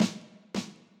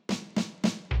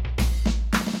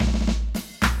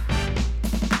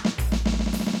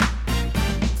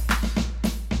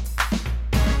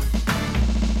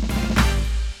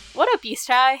Beast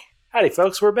High. Howdy,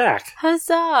 folks, we're back.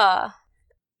 Huzzah!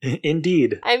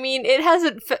 Indeed. I mean, it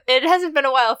hasn't been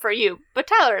a while for you, but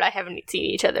Tyler and I haven't seen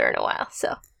each other in a while,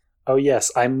 so. Oh yes,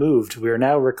 I moved. We are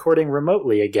now recording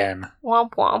remotely again.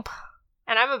 Womp womp.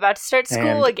 And I'm about to start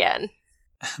school again.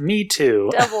 Me too.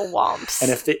 Double womps.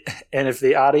 and if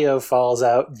the audio falls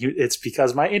out, it's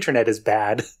because my internet is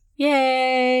bad.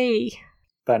 Yay!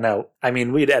 But no, I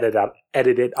mean, we'd edit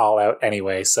it all out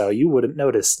anyway, so you wouldn't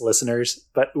notice, listeners.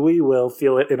 But we will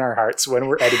feel it in our hearts when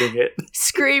we're editing it.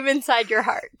 Scream inside your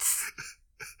hearts.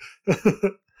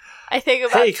 I think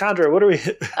about... Hey, Condra, what are we...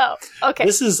 Oh, okay.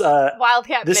 This is...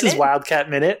 Wildcat Minute. This is Wildcat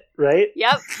Minute, right?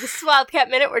 Yep, this is Wildcat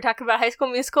Minute. We're talking about High School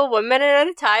Musical 1 minute at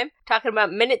a time. Talking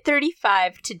about minute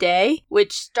 35 today,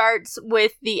 which starts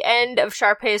with the end of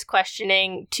Sharpay's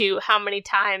questioning to how many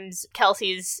times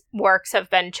Kelsey's works have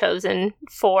been chosen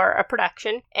for a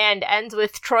production, and ends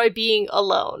with Troy being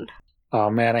alone. Oh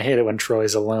man, I hate it when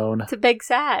Troy's alone. It's a big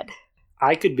sad.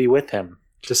 I could be with him.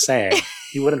 Just saying.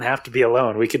 He wouldn't have to be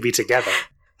alone. We could be together.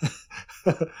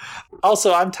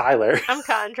 Also, I'm Tyler. I'm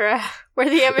Condra. We're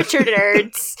the amateur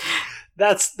nerds.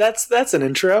 That's an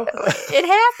intro. It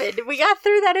happened. We got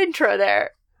through that intro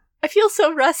there. I feel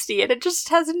so rusty, and it just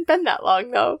hasn't been that long,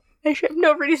 though. I have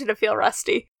no reason to feel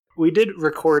rusty. We did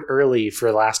record early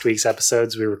for last week's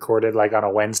episodes. We recorded like on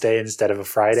a Wednesday instead of a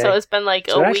Friday. So it's been like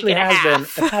a week and a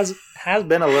half. It has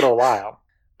been a little while.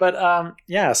 But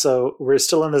yeah, so we're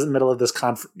still in the middle of this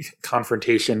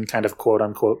confrontation, kind of quote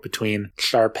unquote, between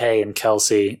Sharpay and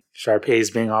Kelsey. Sharpay's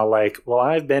being all like, well,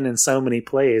 I've been in so many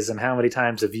plays, and how many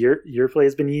times have your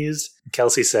plays been used? And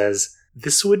Kelsey says,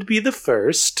 this would be the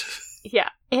first. Yeah.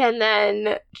 And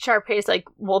then Sharpay's like,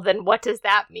 well, then what does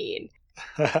that mean?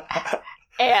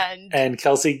 And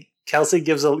Kelsey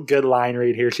gives a good line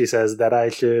right here. She says that I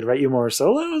should write you more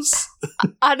solos.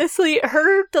 Honestly,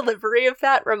 her delivery of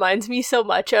that reminds me so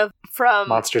much of from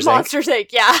Monsters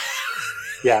Inc. Yeah.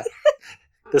 Yeah.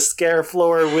 The scare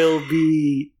floor will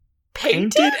be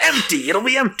painted empty. It'll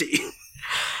be empty.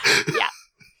 Yeah.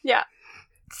 Yeah.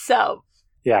 So.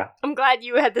 Yeah. I'm glad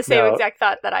you had the same exact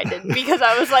thought that I did, because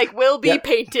I was like, will be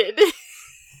painted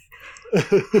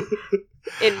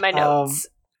in my notes.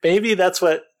 Maybe that's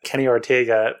what Kenny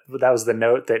Ortega, that was the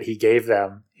note that he gave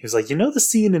them. He was like, you know the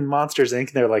scene in Monsters, Inc.? And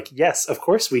they're like, yes, of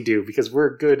course we do, because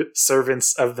we're good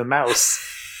servants of the mouse.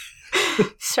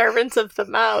 Servants of the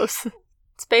mouse.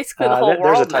 It's basically the whole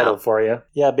world. There's a title for you.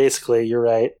 Yeah, basically, you're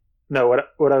right. No,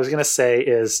 what I was going to say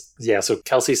is, yeah, so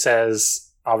Kelsey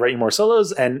says, I'll write you more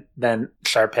solos, and then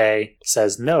Sharpay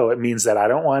says, no, it means that I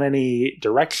don't want any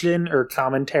direction or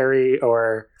commentary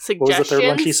or... What was the third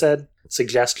one she said?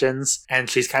 Suggestions. And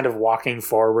she's kind of walking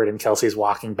forward, and Kelsey's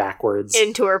walking backwards.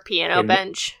 Into her piano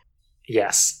bench.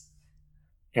 Yes.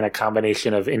 In a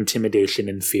combination of intimidation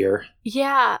and fear.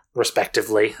 Yeah.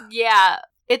 Respectively. Yeah.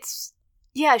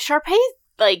 Sharpay,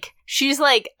 like, she's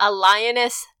like a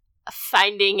lioness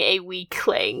finding a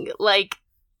weakling. Like,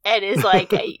 and is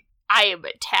like, I am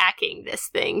attacking this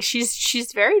thing.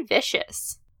 She's very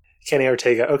vicious. Kenny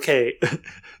Ortega, okay.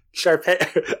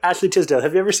 Sharpay, Ashley Tisdale,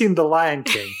 have you ever seen The Lion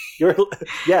King?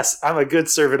 Yes, I'm a good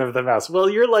servant of the mouse. Well,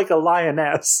 you're like a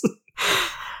lioness.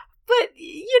 But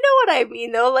you know what I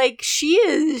mean, though. Like,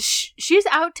 she's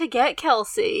out to get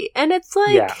Kelsey, and it's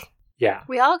like, yeah,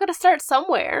 we all got to start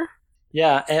somewhere.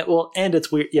 Yeah, and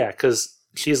it's weird, yeah, because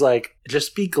she's like,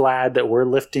 just be glad that we're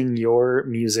lifting your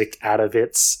music out of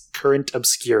its current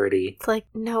obscurity. It's like,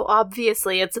 no,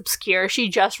 obviously it's obscure. She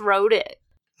just wrote it.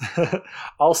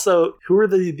 Also, who are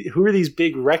these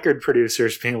big record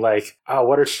producers being like, oh,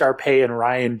 what are Sharpay and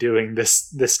Ryan doing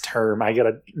this term? I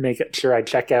gotta make sure I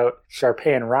check out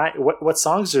Sharpay and Ryan. What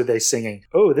songs are they singing?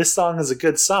 Oh, this song is a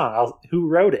good song. Who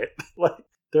wrote it? Like,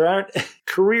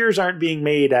 careers aren't being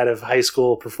made out of high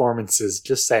school performances.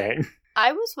 Just saying.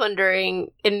 I was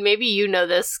wondering, and maybe you know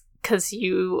this because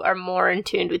you are more in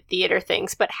tune with theater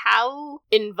things, but how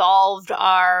involved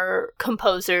are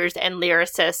composers and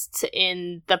lyricists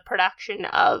in the production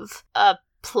of a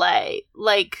play?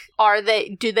 Like,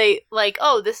 do they like,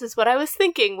 oh, this is what I was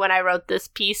thinking when I wrote this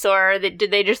piece, or do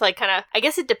they just like kind of, I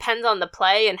guess it depends on the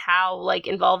play and how like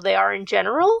involved they are in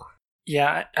general?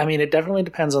 Yeah, I mean, it definitely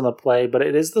depends on the play, but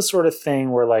it is the sort of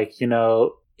thing where, like, you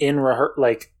know,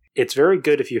 like, it's very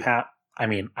good if you have, I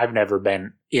mean, I've never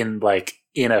been in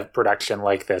a production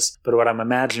like this, but what I'm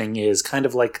imagining is kind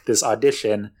of like this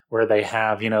audition where they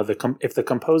have, you know, if the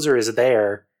composer is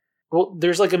there, well,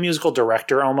 there's like a musical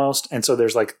director almost, and so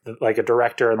there's like a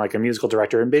director and like a musical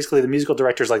director, and basically the musical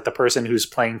director is like the person who's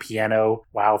playing piano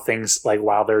while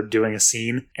they're doing a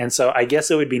scene. And so I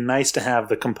guess it would be nice to have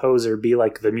the composer be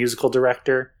like the musical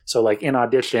director. So like in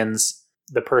auditions,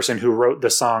 the person who wrote the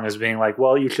song is being like,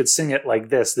 well, you should sing it like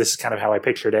this. This is kind of how I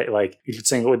pictured it. Like, you should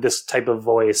sing it with this type of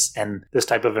voice and this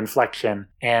type of inflection.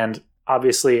 And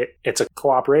obviously, it's a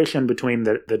cooperation between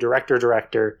the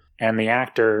director and the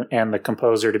actor and the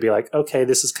composer to be like, okay,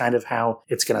 this is kind of how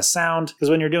it's going to sound. Because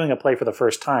when you're doing a play for the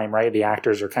first time, right, the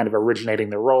actors are kind of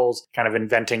originating their roles, kind of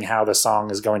inventing how the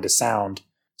song is going to sound.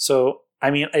 So,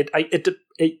 I mean,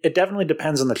 it definitely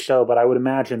depends on the show, but I would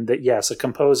imagine that, yes, a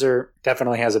composer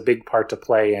definitely has a big part to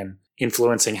play in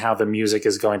influencing how the music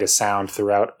is going to sound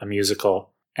throughout a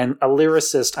musical. And a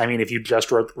lyricist, I mean, if you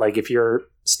just wrote, like, if you're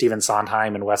Stephen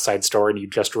Sondheim in West Side Story and you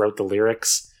just wrote the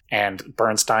lyrics, and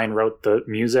Bernstein wrote the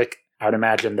music, I would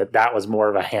imagine that was more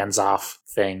of a hands-off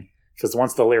thing. Because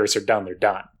once the lyrics are done, they're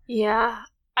done. Yeah.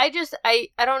 I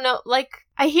don't know. Like,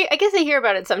 I guess I hear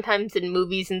about it sometimes in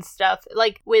movies and stuff.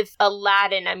 Like, with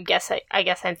Aladdin, I guess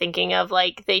I'm thinking of,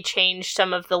 like, they changed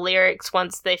some of the lyrics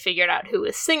once they figured out who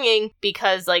was singing,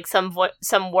 because, like, some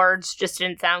words just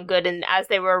didn't sound good, and as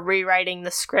they were rewriting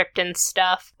the script and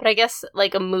stuff. But I guess,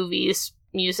 like, a movie's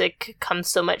music comes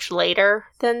so much later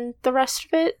than the rest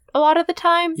of it a lot of the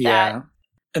time. Yeah.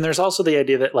 And there's also the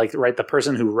idea that, like, right, the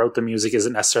person who wrote the music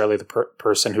isn't necessarily the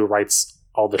person who writes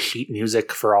all the sheet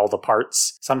music for all the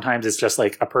parts. Sometimes it's just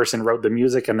like a person wrote the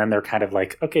music and then they're kind of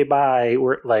like, okay, bye.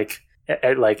 We're like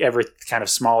every kind of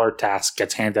smaller task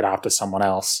gets handed off to someone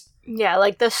else. Yeah,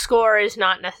 like the score is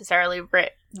not necessarily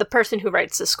the person who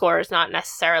writes the score is not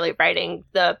necessarily writing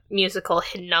the musical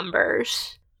hidden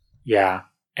numbers. Yeah.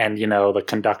 And, you know, the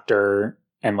conductor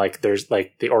and, like, there's,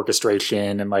 like, the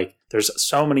orchestration and, like, there's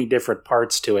so many different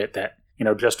parts to it that, you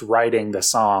know, just writing the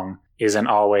song isn't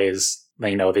always,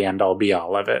 you know, the end all be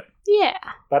all of it. Yeah.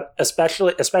 But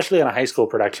especially in a high school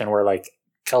production where, like,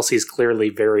 Kelsey's clearly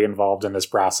very involved in this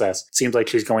process. It seems like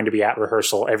she's going to be at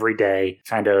rehearsal every day,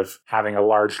 kind of having a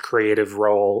large creative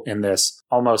role in this,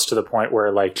 almost to the point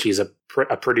where, like, she's a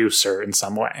producer in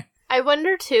some way. I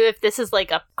wonder, too, if this is,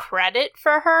 like, a credit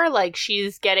for her. Like,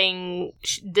 she's getting...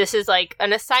 This is, like,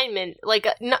 an assignment. Like,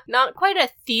 not quite a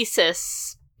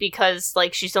thesis, because,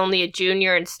 like, she's only a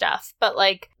junior and stuff. But,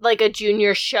 like a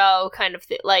junior show kind of...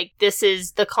 Like, this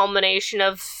is the culmination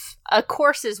of a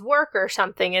course's work or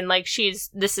something. And, like,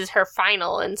 this is her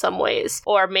final in some ways.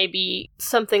 Or maybe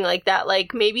something like that.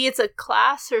 Like, maybe it's a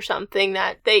class or something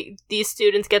that these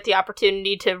students get the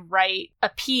opportunity to write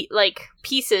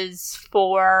pieces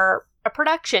for a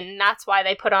production. That's why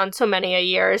they put on so many a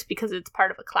year, is because it's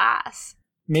part of a class.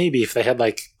 Maybe if they had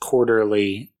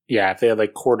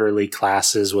quarterly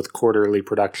classes with quarterly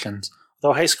productions.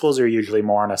 Though high schools are usually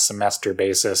more on a semester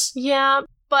basis. Yeah,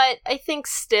 but I think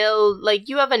still, like,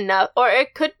 you have enough, or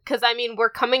it could, because I mean,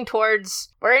 we're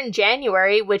in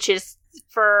January, which is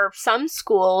for some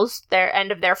schools their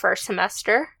end of their first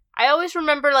semester. I always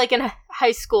remember, like, in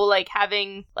high school, like,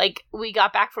 having, like, we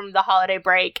got back from the holiday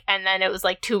break, and then it was,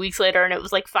 like, 2 weeks later, and it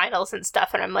was, like, finals and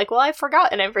stuff, and I'm like, well, I've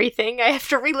forgotten everything. I have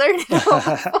to relearn it all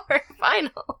before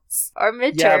finals or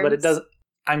midterms. Yeah, but it doesn't,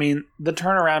 I mean, the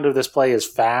turnaround of this play is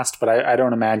fast, but I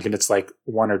don't imagine it's, like,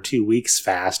 1 or 2 weeks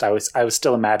fast. I was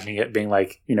still imagining it being,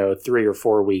 like, 3 or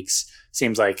 4 weeks.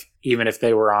 Seems like even if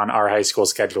they were on our high school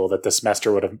schedule, that the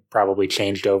semester would have probably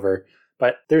changed over.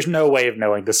 But there's no way of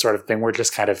knowing this sort of thing. We're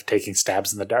just kind of taking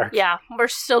stabs in the dark. Yeah, we're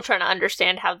still trying to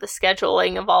understand how the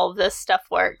scheduling of all of this stuff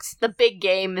works. The big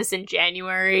game is in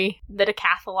January. The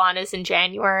decathlon is in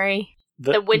January.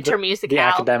 The winter musicale. The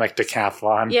academic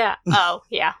decathlon. Yeah. Oh,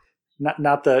 yeah.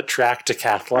 Not the track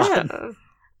decathlon.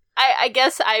 I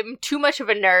guess I'm too much of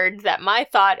a nerd that my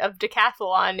thought of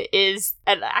decathlon is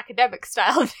an academic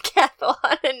style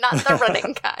decathlon and not the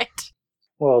running kind.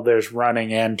 Well, there's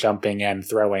running and jumping and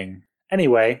throwing.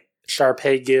 Anyway,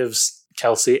 Sharpay gives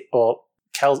Kelsey...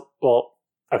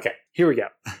 okay, here we go.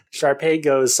 Sharpay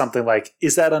goes something like,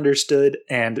 is that understood?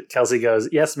 And Kelsey goes,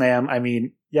 yes, ma'am. I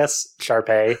mean, yes,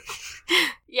 Sharpay.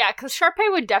 Yeah, because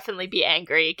Sharpay would definitely be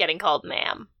angry getting called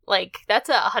ma'am. Like, that's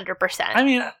 100%. I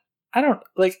mean, I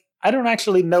don't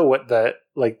actually know what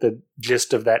the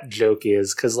gist of that joke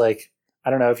is. Because, like, I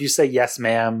don't know, if you say yes,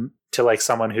 ma'am to, like,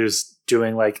 someone who's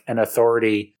doing, like, an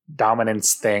authority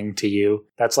dominance thing to you,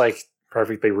 that's, like,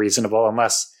 perfectly reasonable,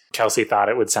 unless Kelsey thought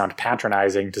it would sound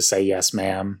patronizing to say yes,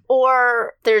 ma'am.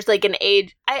 Or there's, like, an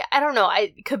age... I don't know.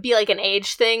 It could be, like, an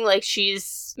age thing. Like,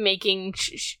 she's making...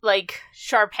 like,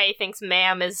 Sharpay thinks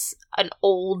ma'am is an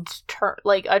old term...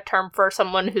 like, a term for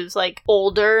someone who's, like,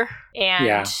 older.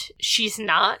 And she's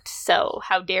not. So,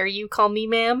 how dare you call me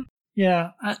ma'am? Yeah.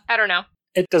 I don't know.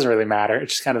 It doesn't really matter.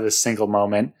 It's just kind of a single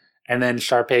moment. And then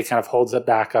Sharpay kind of holds it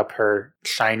back up her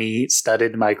shiny,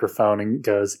 studded microphone and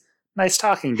goes... nice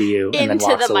talking to you, and then Into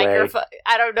walks the away. microphone.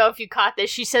 I don't know if you caught this.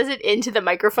 She says it into the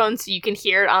microphone so you can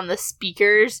hear it on the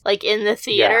speakers, like in the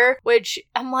theater, which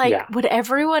I'm like, would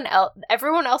everyone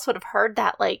else would have heard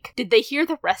that? Like, did they hear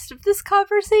the rest of this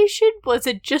conversation? Was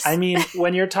it just... I mean,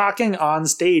 when you're talking on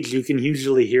stage, you can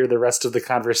usually hear the rest of the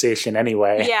conversation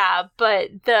anyway. Yeah, but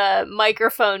the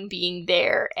microphone being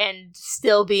there and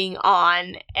still being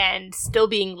on and still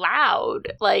being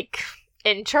loud, like,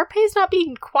 and Sharpay's not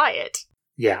being quiet.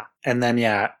 Yeah. And then,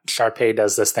 Sharpay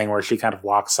does this thing where she kind of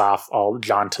walks off all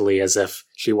jauntily as if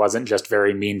she wasn't just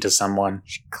very mean to someone.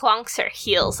 She clonks her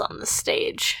heels on the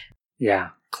stage. Yeah.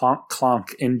 Clonk,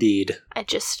 clonk, indeed. I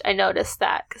noticed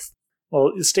that.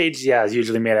 Well, the stage, is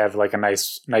usually made out of like a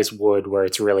nice wood where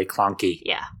it's really clonky.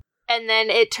 Yeah. And then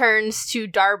it turns to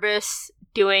Darbus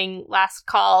doing last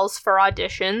calls for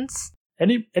auditions.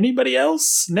 Anybody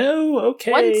else? No?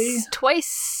 Okay. Once, twice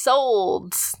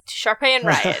sold. Sharpay and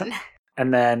Ryan.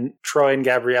 And then Troy and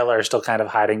Gabriella are still kind of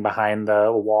hiding behind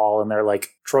the wall, and they're like,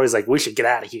 Troy's like, we should get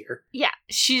out of here. Yeah,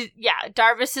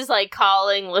 Darbus is like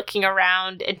calling, looking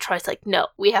around, and Troy's like, no,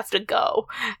 we have to go.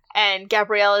 And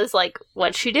Gabriella's like,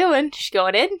 what's she doing? She's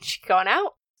going in? She's going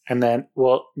out? And then,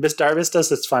 Miss Darbus does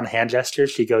this fun hand gesture.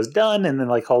 She goes, done, and then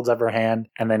like holds up her hand,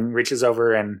 and then reaches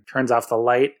over and turns off the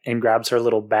light and grabs her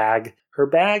little bag. Her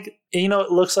bag,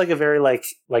 it looks like a very like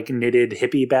knitted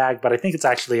hippie bag, but I think it's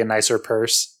actually a nicer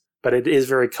purse. But it is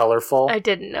very colorful. I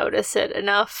didn't notice it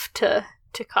enough to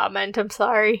comment. I'm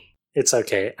sorry. It's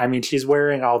okay. I mean, she's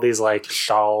wearing all these like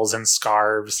shawls and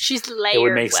scarves. She's layered. It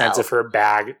would make sense if her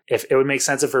bag,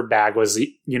 was,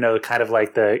 kind of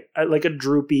like like a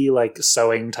droopy like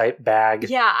sewing type bag.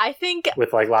 Yeah, I think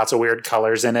with like lots of weird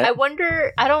colors in it. I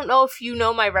wonder. I don't know if you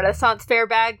know my Renaissance Fair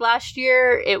bag last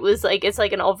year. It was like it's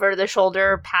like an over the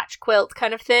shoulder patch quilt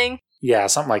kind of thing. Yeah,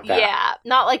 something like that. Yeah,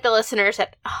 not like the listeners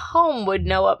at home would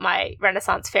know what my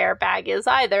Renaissance Fair bag is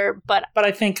either, but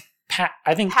I think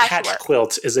patch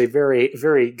quilt is a very,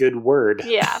 very good word.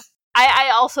 Yeah. I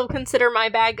also consider my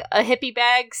bag a hippie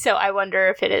bag, so I wonder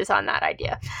if it is on that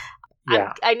idea.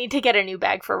 Yeah. I need to get a new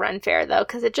bag for Ren Fair, though,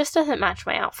 because it just doesn't match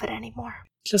my outfit anymore.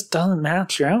 It just doesn't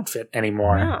match your outfit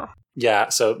anymore. No. Yeah,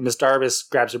 so Miss Darbus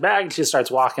grabs her bag and she starts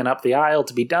walking up the aisle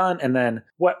to be done, and then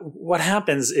what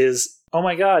happens is, oh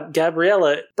my god,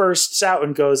 Gabriella bursts out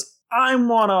and goes, I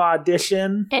want to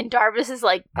audition. And Darbus is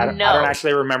like, no. I don't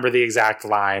actually remember the exact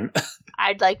line.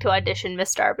 I'd like to audition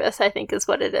Miss Darbus, I think is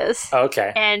what it is.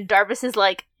 Okay. And Darbus is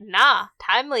like, nah,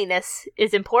 timeliness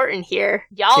is important here.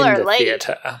 Y'all are late.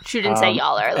 Theater. She didn't say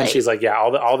y'all are late. And she's like, yeah,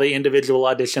 all the individual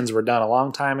auditions were done a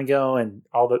long time ago, and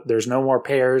there's no more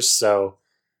pairs, so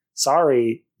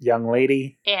sorry, young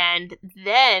lady. And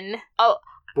then,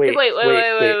 wait,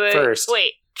 first.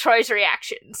 Wait. Troy's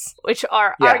reactions, which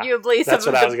are arguably some of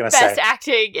the best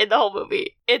acting in the whole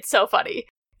movie. It's so funny.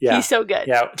 Yeah. He's so good.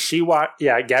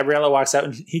 Yeah, Gabriella walks out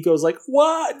and he goes like,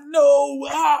 what? No!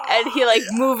 Ah! And he like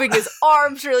moving his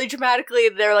arms really dramatically,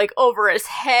 and they're like over his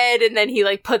head, and then he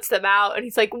like puts them out and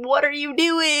he's like, what are you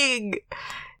doing?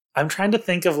 I'm trying to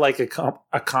think of like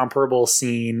a comparable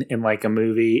scene in like a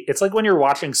movie. It's like when you're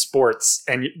watching sports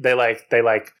and they like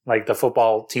the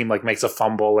football team like makes a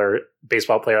fumble, or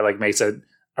baseball player like makes a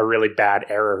really bad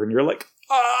error, and you're like,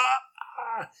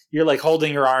 you're like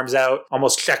holding your arms out,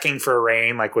 almost checking for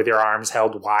rain, like with your arms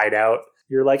held wide out.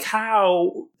 You're like,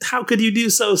 how could you do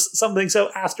something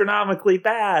so astronomically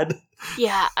bad?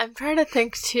 Yeah, I'm trying to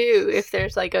think too if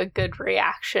there's like a good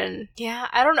reaction. Yeah,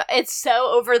 I don't know. It's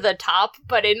so over the top,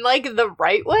 but in like the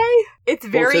right way. It's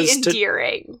very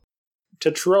endearing.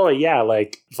 To Troy, yeah,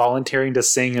 like volunteering to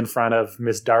sing in front of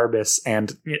Miss Darbus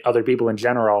and other people in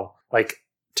general, like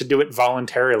to do it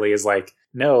voluntarily is like,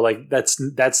 no, like that's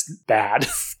bad.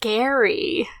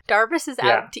 Scary. Darbus is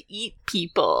out to eat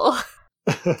people.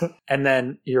 And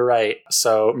then you're right.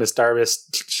 So Miss Darbus,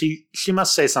 she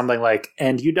must say something like,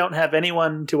 and you don't have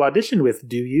anyone to audition with,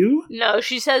 do you? No,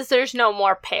 she says there's no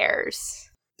more pairs.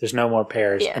 There's no more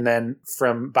pairs. Yeah. And then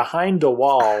from behind a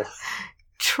wall,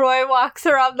 Troy walks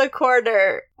around the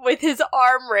corner with his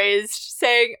arm raised,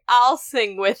 saying, I'll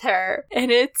sing with her.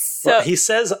 And it's so... Well, he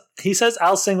says,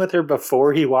 I'll sing with her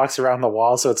before he walks around the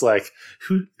wall. So it's like,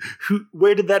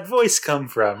 where did that voice come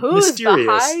from? Who's mysterious.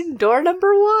 Behind door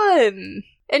number 1?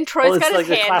 And Troy's got like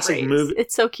his hand classic raised. Movie.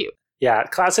 It's so cute. Yeah,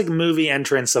 classic movie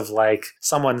entrance of like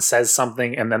someone says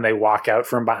something and then they walk out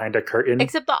from behind a curtain.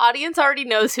 Except the audience already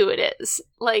knows who it is.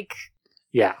 Like...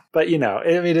 Yeah, but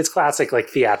it's classic like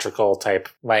theatrical type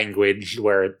language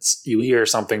where you hear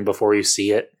something before you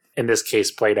see it. In this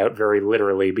case, played out very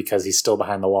literally because he's still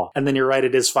behind the wall. And then you're right,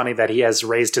 it is funny that he has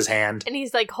raised his hand. And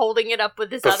he's like holding it up with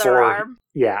his other arm.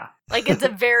 Yeah. Like it's a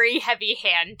very heavy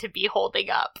hand to be holding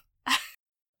up.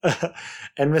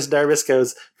 And Miss Darbus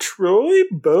goes, Troy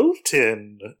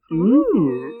Bolton.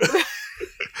 Ooh.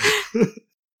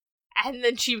 And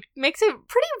then she makes a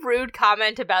pretty rude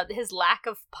comment about his lack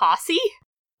of posse.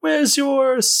 Where's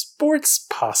your sports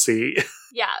posse?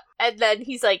 Yeah. And then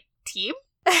he's like, team?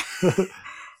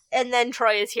 And then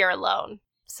Troy is here alone.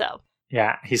 So.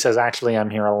 Yeah, he says, actually, I'm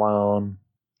here alone.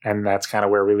 And that's kind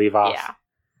of where we leave off. Yeah.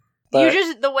 But, you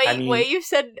just, the way you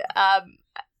said,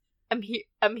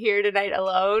 I'm here tonight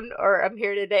alone, or I'm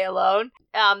here today alone.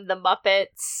 The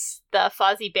Muppets, the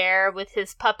Fozzie Bear with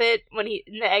his puppet when he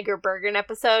in the Edgar Bergen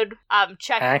episode.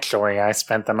 Chuck. Actually, I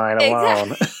spent the night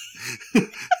alone. Exactly.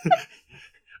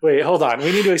 Wait, hold on.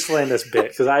 We need to explain this bit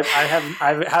because I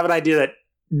have an idea that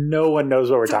no one knows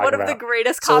what we're talking about. One of the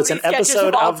greatest comedy sketches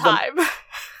of all time.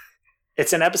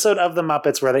 It's an episode of The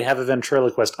Muppets where they have a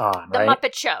ventriloquist on, The right?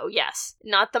 Muppet Show, yes.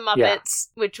 Not The Muppets,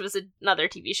 which was another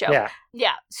TV show. Yeah.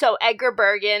 Yeah. So Edgar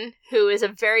Bergen, who is a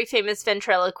very famous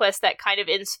ventriloquist that kind of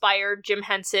inspired Jim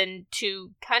Henson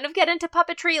to kind of get into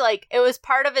puppetry. Like, it was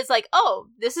part of his, like, oh,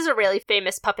 this is a really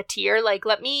famous puppeteer. Like,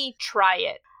 let me try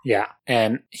it. Yeah.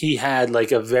 And he had,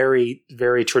 like, a very,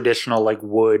 very traditional, like,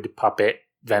 wood puppet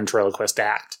ventriloquist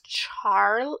act.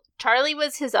 Charlie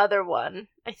was his other one,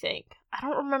 I think. I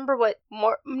don't remember what...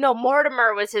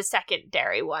 Mortimer was his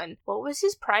secondary one. What was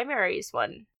his primaries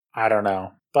one? I don't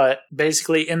know. But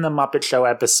basically, in the Muppet Show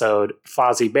episode,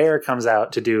 Fozzie Bear comes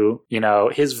out to do,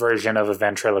 his version of a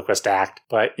ventriloquist act.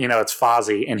 But, it's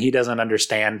Fozzie, and he doesn't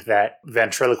understand that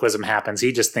ventriloquism happens.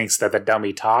 He just thinks that the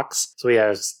dummy talks. So he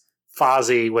has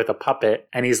Fozzie with a puppet,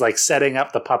 and he's like setting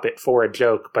up the puppet for a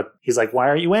joke, but he's like, why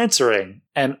aren't you answering?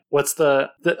 And what's the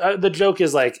joke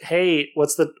is like, hey,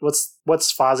 what's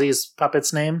Fozzie's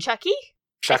puppet's name? Chucky?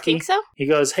 I think so. He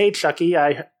goes, hey, Chucky,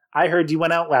 I heard you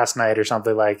went out last night or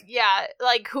something like. Yeah,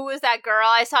 like, who was that girl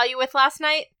I saw you with last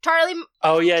night? Charlie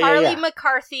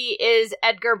McCarthy is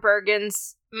Edgar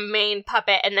Bergen's main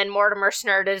puppet, and then Mortimer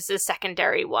Snurd is the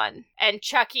secondary one, and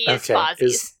Chucky is Fozzie's.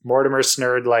 Is Mortimer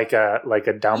Snurd like a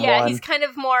dumb one? Yeah, he's kind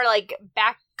of more like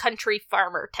backcountry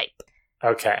farmer type.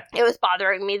 Okay. It was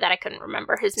bothering me that I couldn't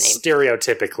remember his name.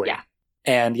 Stereotypically. Yeah.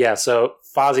 And yeah, so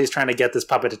Fozzie's trying to get this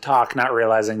puppet to talk, not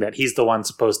realizing that he's the one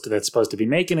that's supposed to be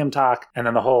making him talk. And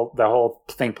then the whole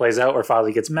thing plays out where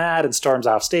Fozzie gets mad and storms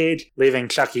off stage, leaving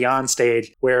Chucky on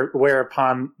stage,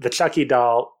 whereupon the Chucky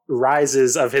doll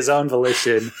rises of his own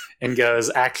volition and goes,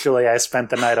 actually, I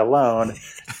spent the night alone.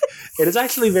 It is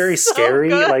actually very scary.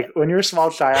 So like, when you're a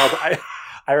small child,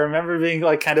 I remember being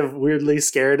like kind of weirdly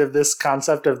scared of this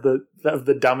concept of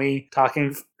the dummy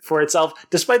talking for itself,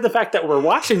 despite the fact that we're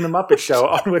watching the Muppet Show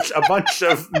on which a bunch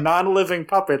of non-living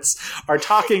puppets are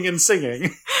talking and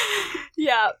singing.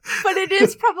 Yeah, but it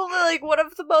is probably like one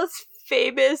of the most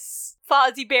famous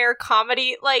Fozzie Bear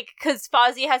comedy, like, because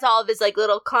Fozzie has all of his like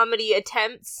little comedy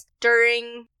attempts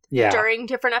during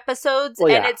different episodes,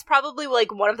 and it's probably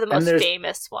like one of the most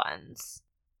famous ones.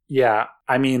 Yeah,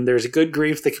 I mean, there's Good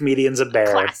Grief, the Comedian's a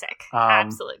Bear. Classic.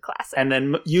 Absolute classic. And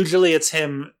then usually it's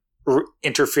him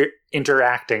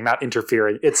interacting, not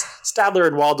interfering. It's Statler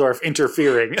and Waldorf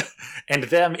interfering and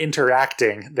them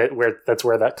interacting. That's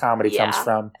where that comedy comes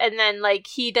from. And then like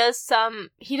he does a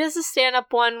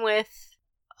stand-up one with,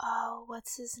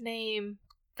 what's his name?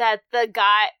 That the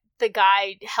guy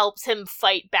helps him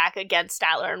fight back against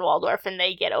Statler and Waldorf, and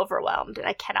they get overwhelmed, and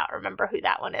I cannot remember who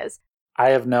that one is.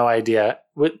 I have no idea.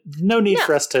 No need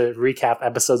for us to recap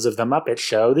episodes of The Muppet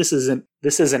Show. This isn't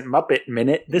Muppet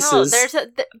Minute. This is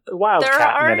Wildcat Minute. There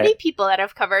are already people that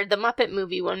have covered the Muppet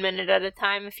movie 1 minute at a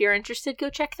time. If you're interested, go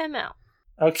check them out.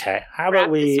 Okay. How about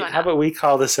we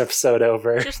call this episode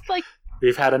over? Just like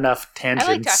we've had enough tangents.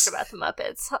 I like talking about the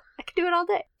Muppets. I could do it all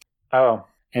day. Oh,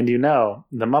 and the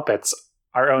Muppets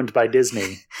are owned by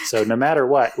Disney. So no matter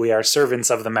what, we are servants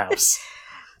of the mouse.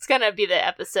 It's gonna be the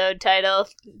episode title.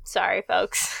 Sorry,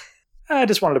 folks. I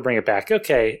just wanted to bring it back.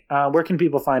 Okay, where can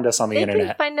people find us on the internet? They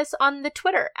can find us on the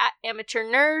Twitter at Amateur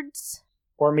Nerds.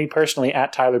 Or me personally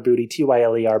at Tyler Boudy,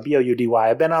 TYLERBOUDY.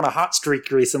 I've been on a hot streak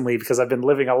recently because I've been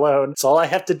living alone. So all I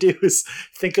have to do is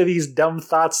think of these dumb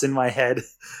thoughts in my head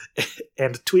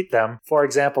and tweet them. For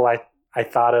example, I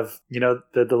thought of, the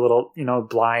little,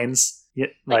 blinds, you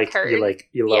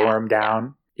lower them down.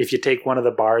 Yeah. If you take one of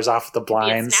the bars off the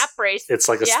blinds, it's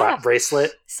like a slap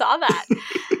bracelet. Saw that.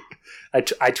 I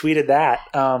tweeted that.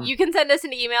 You can send us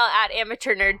an email at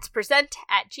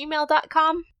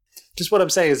amateurnerdspresent@gmail.com. Just what I'm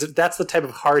saying is if that's the type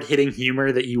of hard-hitting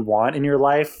humor that you want in your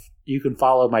life, you can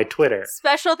follow my Twitter.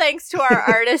 Special thanks to our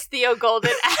artist, Theo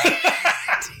Golden,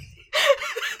 at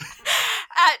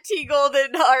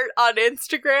 @TGoldenArt on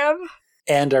Instagram.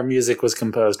 And our music was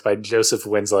composed by Joseph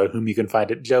Winslow, whom you can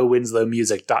find at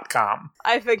joewinslowmusic.com.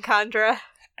 I've been Condra.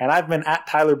 And I've been at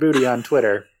Tyler Booty on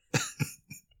Twitter.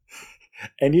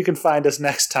 And you can find us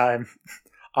next time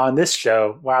on this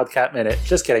show, Wildcat Minute.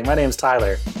 Just kidding. My name's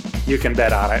Tyler. You can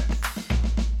bet on it.